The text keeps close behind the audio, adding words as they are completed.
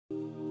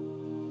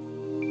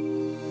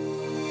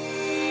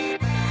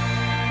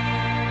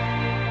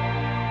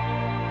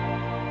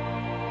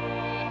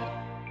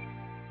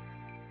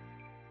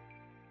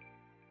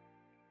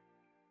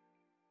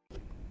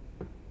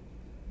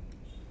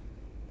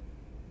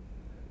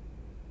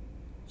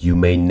You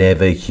may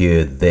never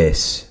hear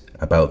this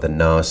about the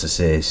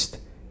narcissist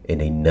in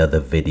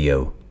another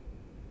video.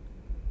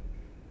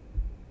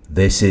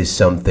 This is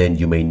something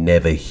you may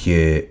never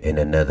hear in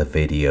another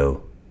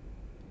video.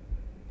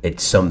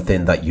 It's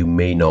something that you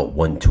may not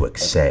want to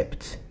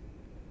accept.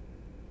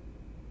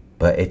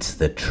 But it's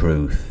the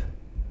truth.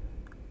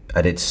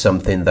 And it's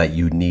something that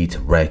you need to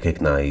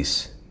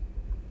recognize.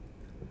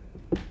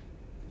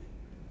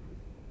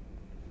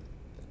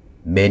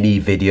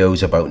 Many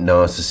videos about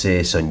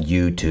narcissists on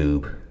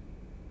YouTube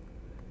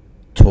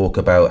talk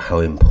about how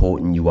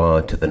important you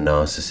are to the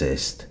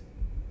narcissist.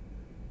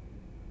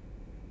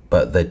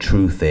 But the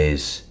truth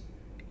is,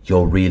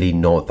 you're really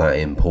not that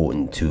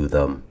important to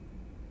them.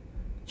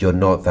 You're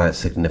not that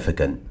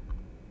significant.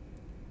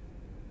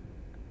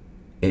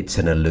 It's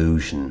an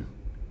illusion.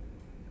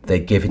 They're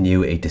giving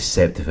you a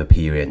deceptive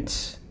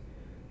appearance.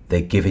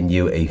 They're giving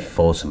you a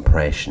false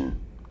impression.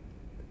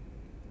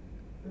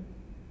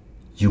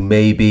 You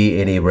may be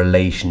in a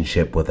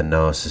relationship with a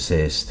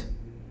narcissist,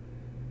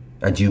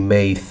 and you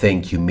may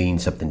think you mean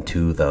something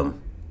to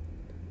them.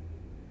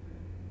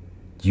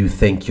 You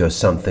think you're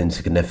something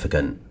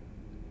significant.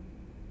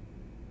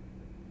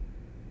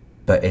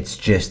 But it's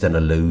just an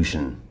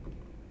illusion.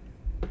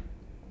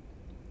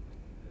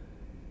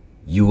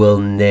 You will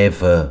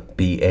never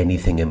be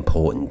anything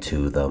important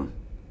to them,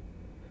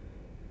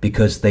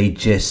 because they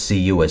just see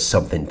you as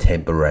something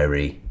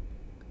temporary.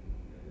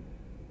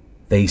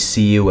 They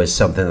see you as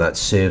something that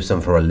serves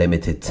them for a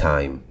limited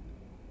time,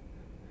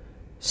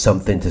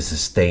 something to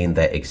sustain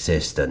their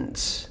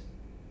existence.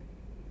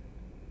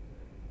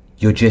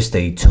 You're just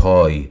a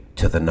toy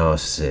to the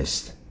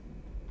narcissist,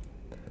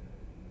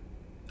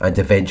 and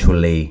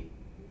eventually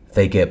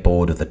they get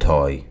bored of the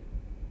toy.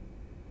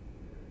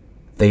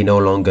 They no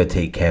longer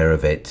take care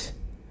of it.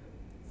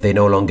 They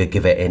no longer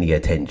give it any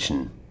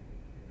attention.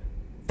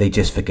 They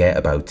just forget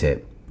about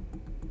it,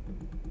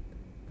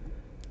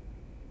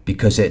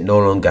 because it no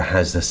longer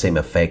has the same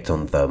effect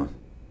on them.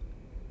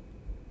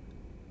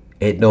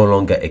 It no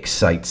longer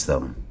excites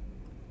them.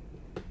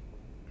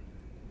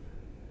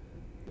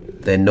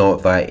 They're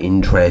not that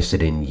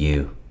interested in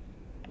you,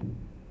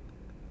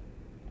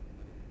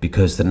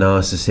 because the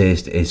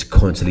narcissist is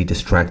constantly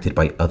distracted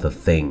by other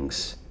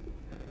things.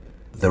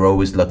 They're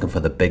always looking for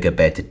the bigger,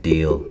 better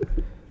deal,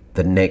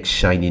 the next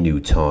shiny new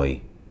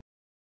toy.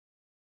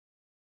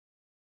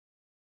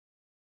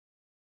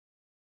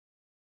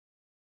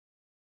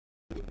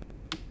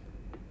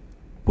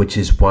 Which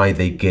is why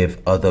they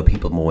give other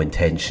people more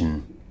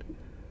attention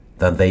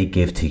than they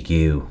give to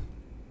you.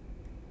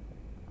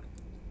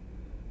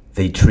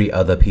 They treat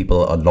other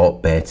people a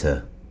lot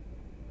better.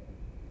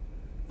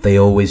 They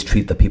always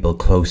treat the people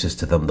closest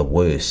to them the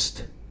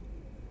worst,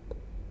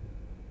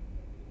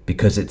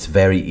 because it's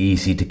very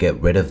easy to get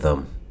rid of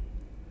them.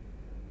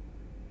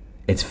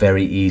 It's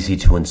very easy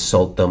to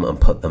insult them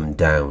and put them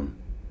down,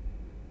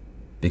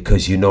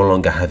 because you no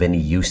longer have any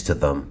use to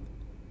them,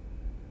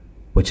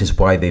 which is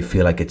why they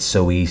feel like it's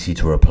so easy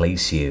to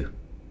replace you.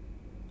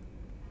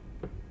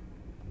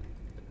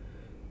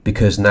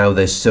 Because now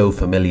they're so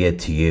familiar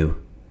to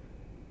you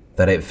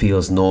that it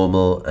feels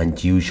normal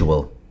and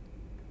usual.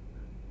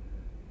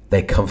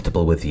 They're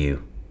comfortable with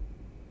you.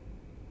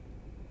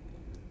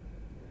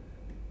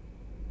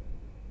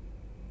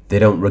 They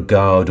don't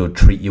regard or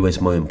treat you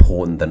as more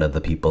important than other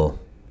people.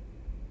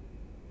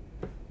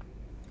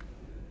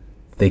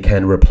 They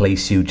can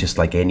replace you just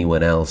like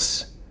anyone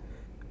else,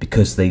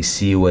 because they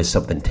see you as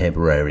something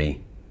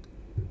temporary.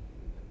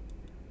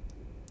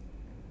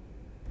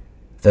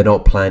 They're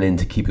not planning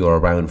to keep you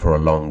around for a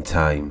long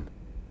time.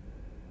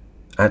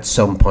 At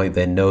some point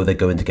they know they're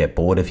going to get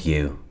bored of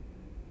you,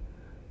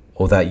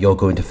 or that you're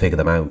going to figure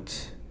them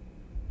out.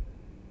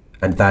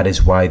 And that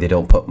is why they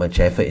don't put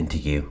much effort into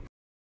you.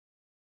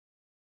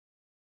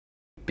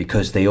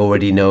 Because they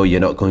already know you're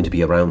not going to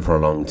be around for a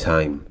long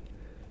time,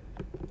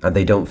 and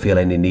they don't feel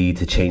any need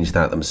to change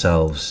that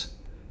themselves.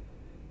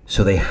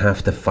 So they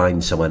have to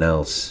find someone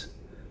else.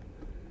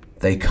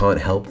 They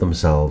can't help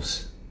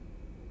themselves.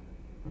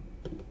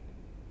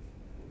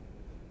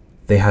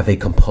 They have a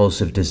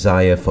compulsive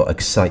desire for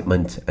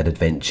excitement and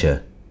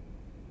adventure.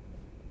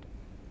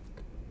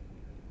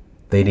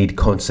 They need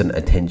constant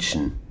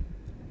attention.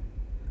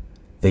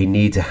 They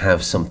need to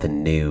have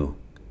something new.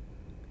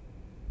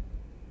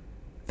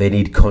 They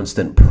need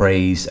constant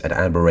praise and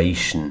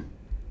admiration,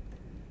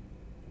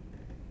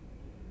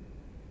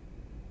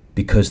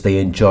 because they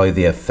enjoy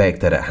the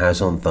effect that it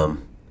has on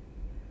them.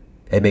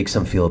 It makes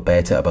them feel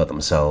better about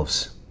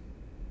themselves.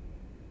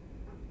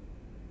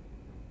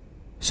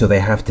 So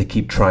they have to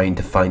keep trying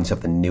to find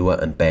something newer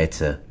and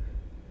better,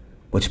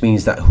 which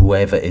means that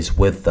whoever is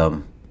with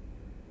them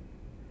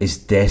is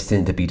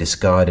destined to be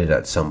discarded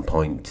at some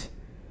point,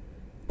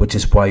 which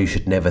is why you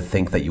should never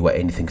think that you are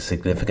anything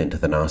significant to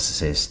the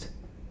narcissist.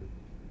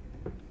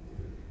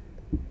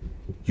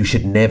 You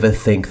should never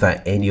think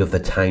that any of the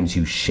times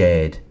you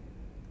shared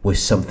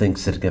was something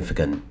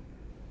significant.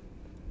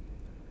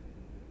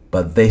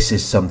 But this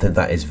is something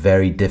that is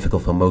very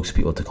difficult for most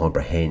people to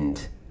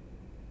comprehend.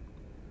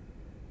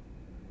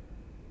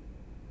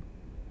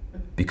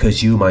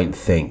 Because you might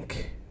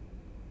think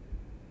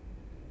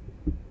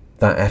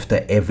that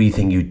after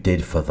everything you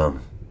did for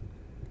them,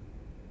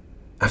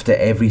 after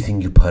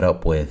everything you put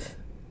up with,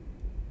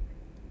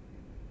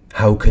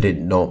 how could it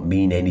not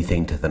mean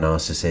anything to the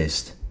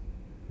narcissist?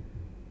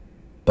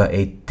 But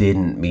it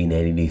didn't mean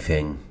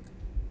anything.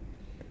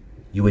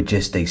 You were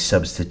just a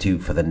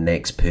substitute for the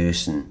next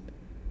person,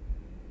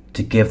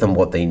 to give them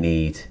what they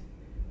need,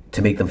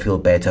 to make them feel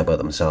better about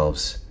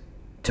themselves,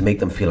 to make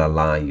them feel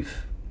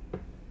alive.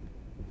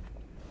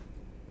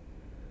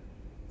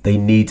 They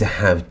need to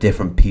have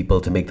different people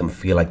to make them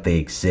feel like they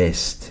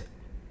exist.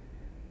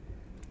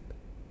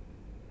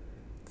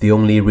 The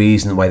only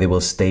reason why they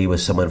will stay with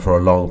someone for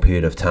a long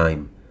period of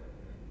time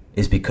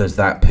is because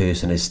that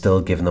person is still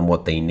giving them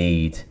what they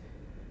need,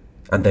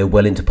 and they're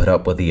willing to put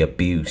up with the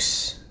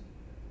abuse.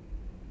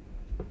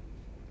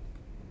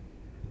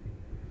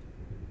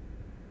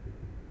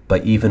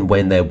 But even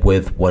when they're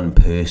with one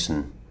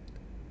person,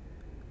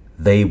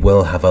 they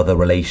will have other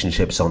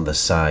relationships on the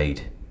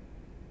side.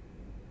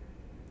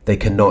 They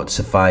cannot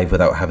survive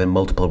without having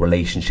multiple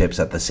relationships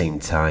at the same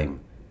time.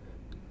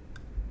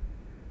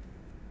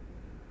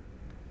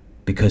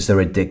 Because they're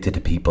addicted to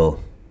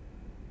people.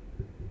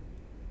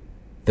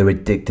 They're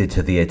addicted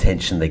to the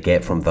attention they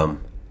get from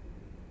them.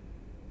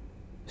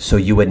 So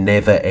you were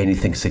never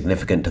anything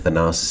significant to the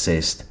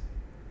narcissist.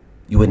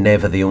 You were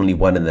never the only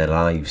one in their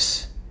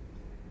lives.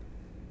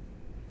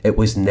 It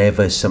was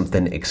never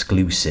something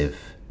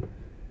exclusive.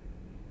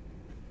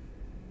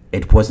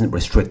 It wasn't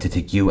restricted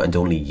to you and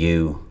only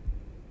you.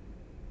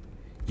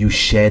 You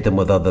shared them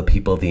with other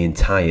people the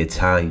entire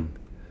time.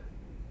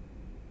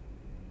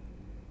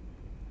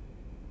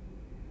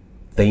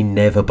 They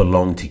never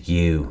belonged to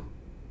you.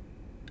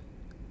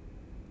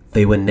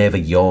 They were never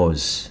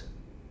yours.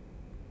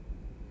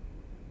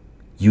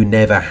 You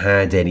never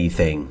had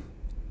anything.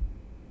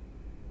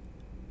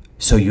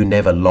 So you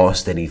never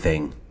lost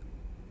anything.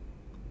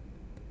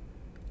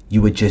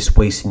 You were just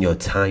wasting your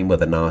time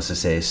with a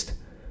narcissist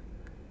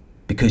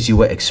because you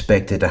were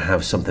expected to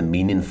have something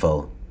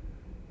meaningful.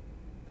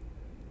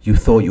 You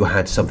thought you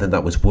had something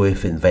that was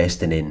worth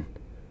investing in,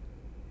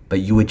 but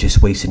you were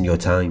just wasting your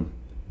time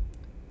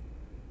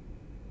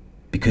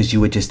because you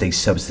were just a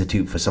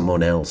substitute for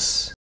someone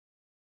else.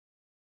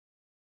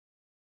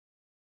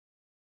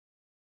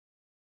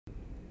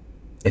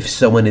 If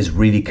someone is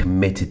really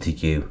committed to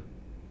you,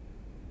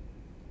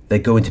 they're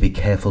going to be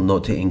careful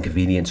not to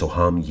inconvenience or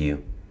harm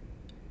you.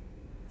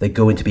 They're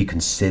going to be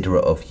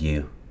considerate of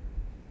you.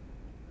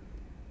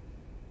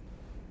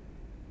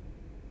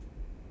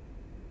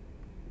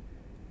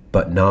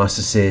 But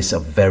narcissists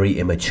are very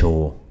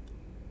immature.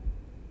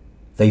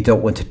 They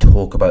don't want to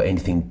talk about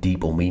anything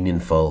deep or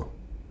meaningful.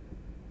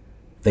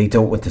 They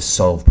don't want to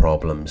solve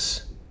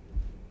problems.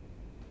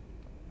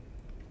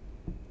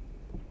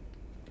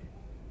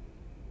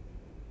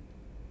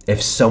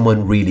 If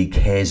someone really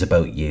cares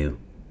about you,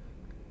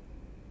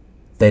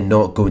 they're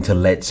not going to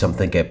let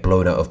something get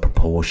blown out of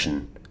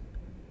proportion.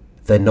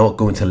 They're not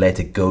going to let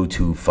it go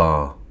too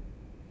far.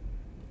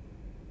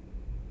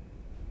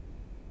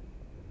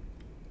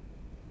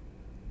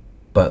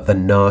 But the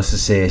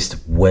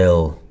narcissist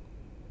will.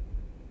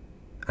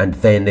 And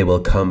then they will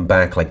come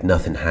back like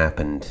nothing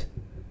happened.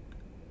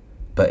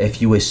 But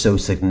if you were so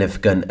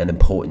significant and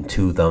important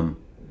to them,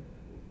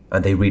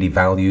 and they really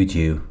valued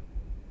you,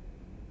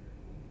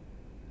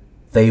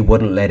 they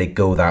wouldn't let it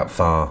go that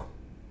far.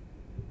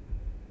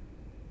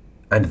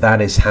 And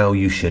that is how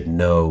you should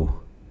know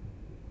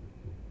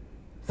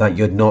that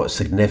you're not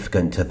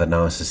significant to the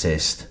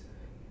narcissist.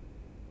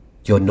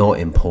 You're not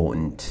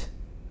important.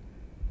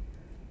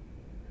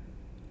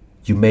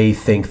 You may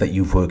think that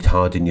you've worked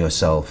hard in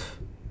yourself,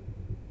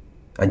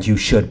 and you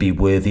should be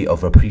worthy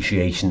of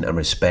appreciation and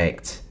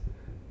respect.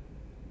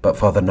 But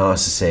for the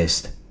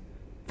narcissist,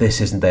 this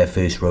isn't their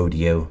first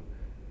rodeo.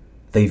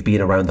 They've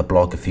been around the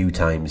block a few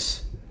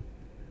times.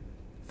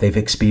 They've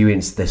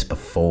experienced this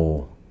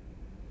before.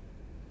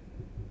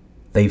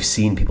 They've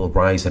seen people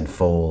rise and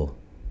fall.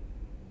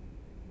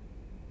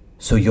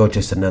 So you're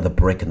just another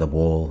brick in the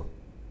wall.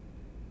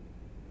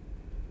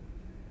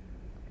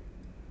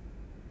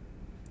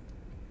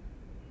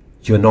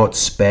 You're not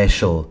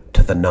special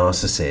to the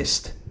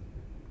narcissist.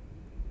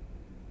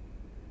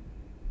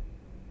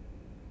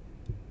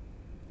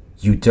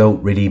 You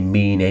don't really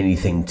mean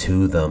anything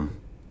to them.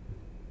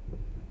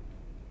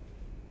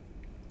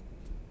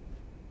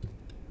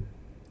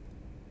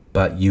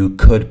 But you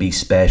could be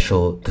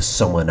special to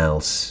someone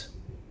else.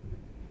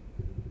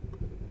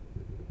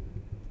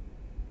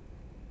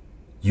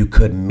 You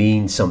could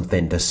mean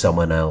something to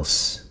someone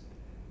else.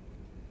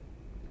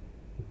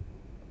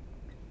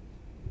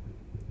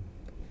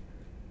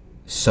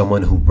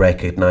 Someone who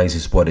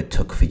recognizes what it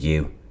took for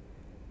you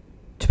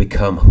to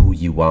become who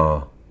you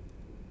are.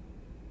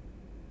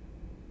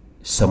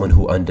 Someone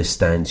who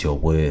understands your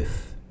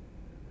worth.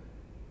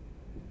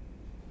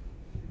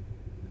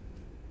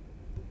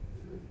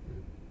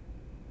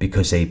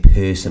 Because a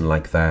person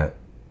like that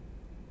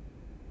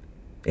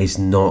is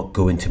not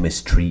going to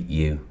mistreat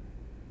you.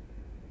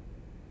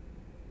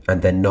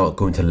 And they're not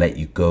going to let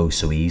you go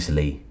so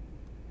easily.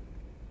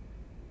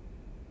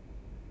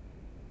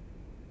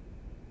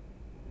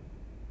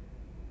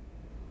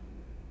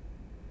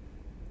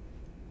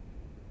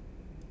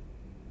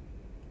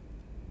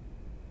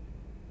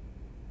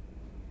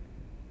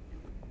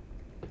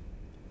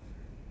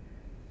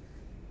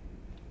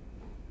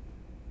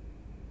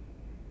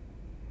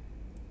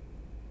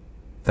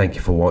 Thank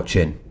you for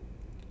watching.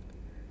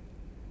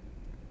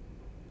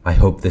 I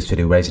hope this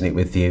video resonated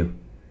with you.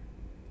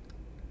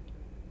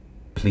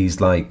 Please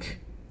like,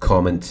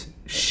 comment,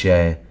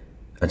 share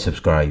and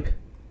subscribe.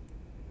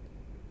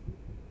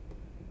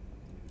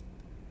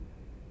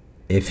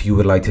 If you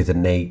would like to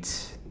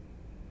donate,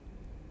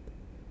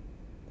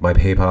 my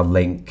PayPal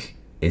link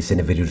is in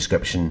the video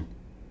description.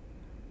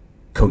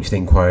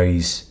 Coaching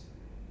inquiries,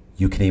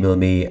 you can email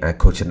me at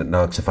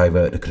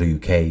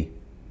coaching@narcsurvivor.co.uk.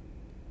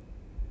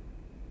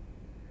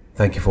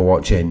 Thank you for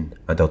watching,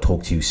 and I'll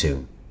talk to you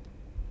soon.